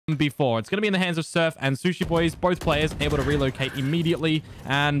before. It's going to be in the hands of Surf and Sushi Boys, both players able to relocate immediately,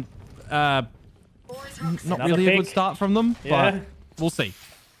 and not really a good start from them, but we'll see.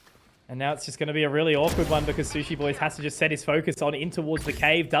 And now it's just going to be a really awkward one because Sushi Boys has to just set his focus on in towards the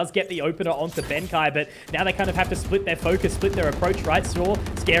cave. Does get the opener onto Benkai, but now they kind of have to split their focus, split their approach, right? Sure,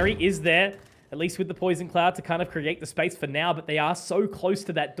 Scary is there, at least with the Poison Cloud, to kind of create the space for now, but they are so close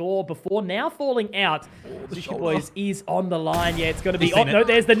to that door before now falling out. Sushi Boys is on the line. Yeah, it's going to be... Oh, no,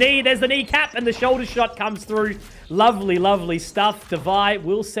 there's the knee cap, and the shoulder shot comes through. Lovely, lovely stuff. Devi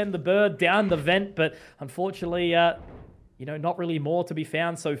will send the bird down the vent, but unfortunately... you know, not really more to be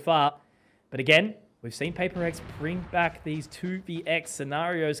found so far. But again, we've seen PRX bring back these 2vx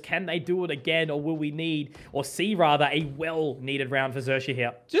scenarios. Can they do it again, or will we need, or see rather, a well-needed round for Xerxia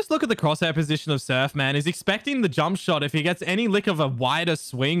here? Just look at the crosshair position of Surf, man. He's expecting the jump shot. If he gets any lick of a wider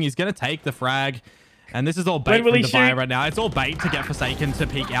swing, he's going to take the frag. And this is all bait from Devi right now. It's all bait to get f0rsakeN to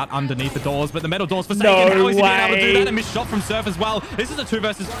peek out underneath the doors. But the metal doors, f0rsakeN, how is he being able to do that? A missed shot from Surf as well. This is a 2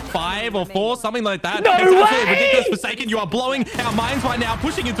 versus 5 or 4, something like that. No it's way! absolutely ridiculous. f0rsakeN, you are blowing our minds right now,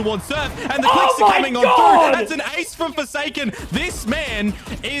 pushing in towards Surf. And the clicks are coming on through. That's an ace from f0rsakeN. This man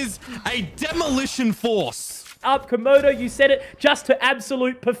is a demolition force. Up, Komodo, you said it just to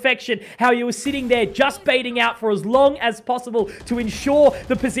absolute perfection. How you were sitting there just baiting out for as long as possible to ensure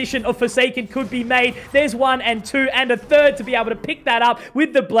the position of f0rsakeN could be made. There's 1 and 2 and a third to be able to pick that up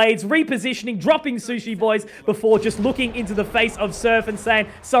with the blades, repositioning, dropping Sushi Boys before just looking into the face of Surf and saying,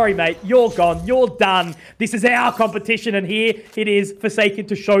 sorry, mate, you're gone, you're done. This is our competition, and here it is f0rsakeN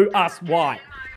to show us why.